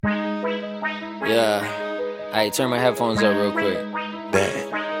Yeah. Hey, turn my headphones up real quick.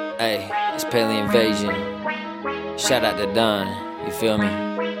 Bad. Hey, it's Paley Invasion. Shout out to Don. You feel me?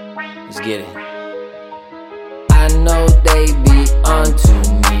 Let's get it. I know they be onto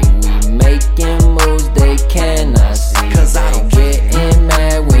me. We making moves they cannot see. Cause I don't getting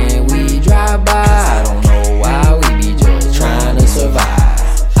mad when we drive by. I don't know why we be just trying to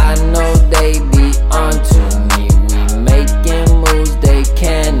survive. I know they be onto me. We making moves they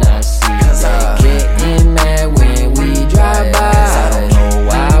cannot see. Cause I getting mad when we drive by. I don't know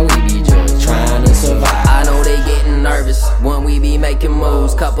why we be just trying to survive. I know they getting nervous when we be making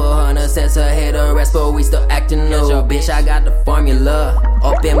moves. Couple hundred cents ahead of rest, but we still acting new. Bitch, I got the formula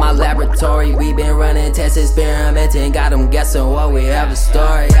up in my laboratory. We been running tests, experimenting, got them guessing what we have a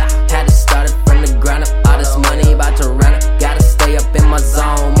story. Had to start it from the ground up. All this money about to run up. Gotta stay up in my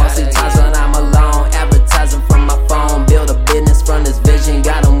zone. Mostly times when I'm alone, advertising from my phone. Build a business from this vision.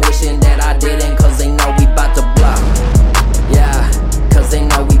 Got them wishing that I didn't, cause they know we bout to blow. Yeah, cause they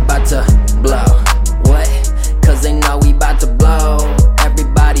know we bout to blow. What? Cause they know we bout to blow.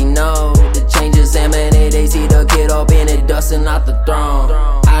 Everybody know the change is imminent. They see the kid up in it, dusting off the throne.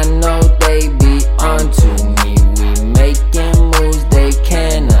 I know they be onto me. We making moves they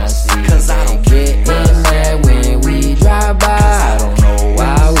cannot see. Cause I don't getting mad when we drive by. I don't know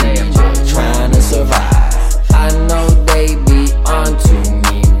why we just trying to survive. I know they be onto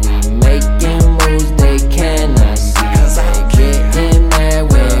me. We making moves they cannot see. Cause I don't getting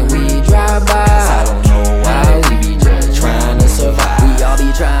mad when we drive by. I don't know why we be just trying to survive. We all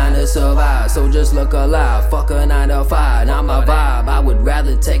be trying to survive, so just look alive. Fuck a 9 to 5, not my vibe. I would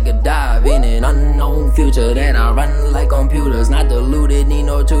rather take a dive in an unknown future that I run like computers. Not diluted, need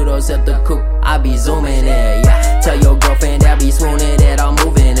no tutors, set the coupe. I be zooming in, yeah. Tell your girlfriend that be swooning that I'm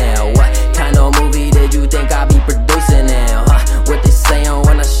moving in. What kind of movie did you think I be producing in?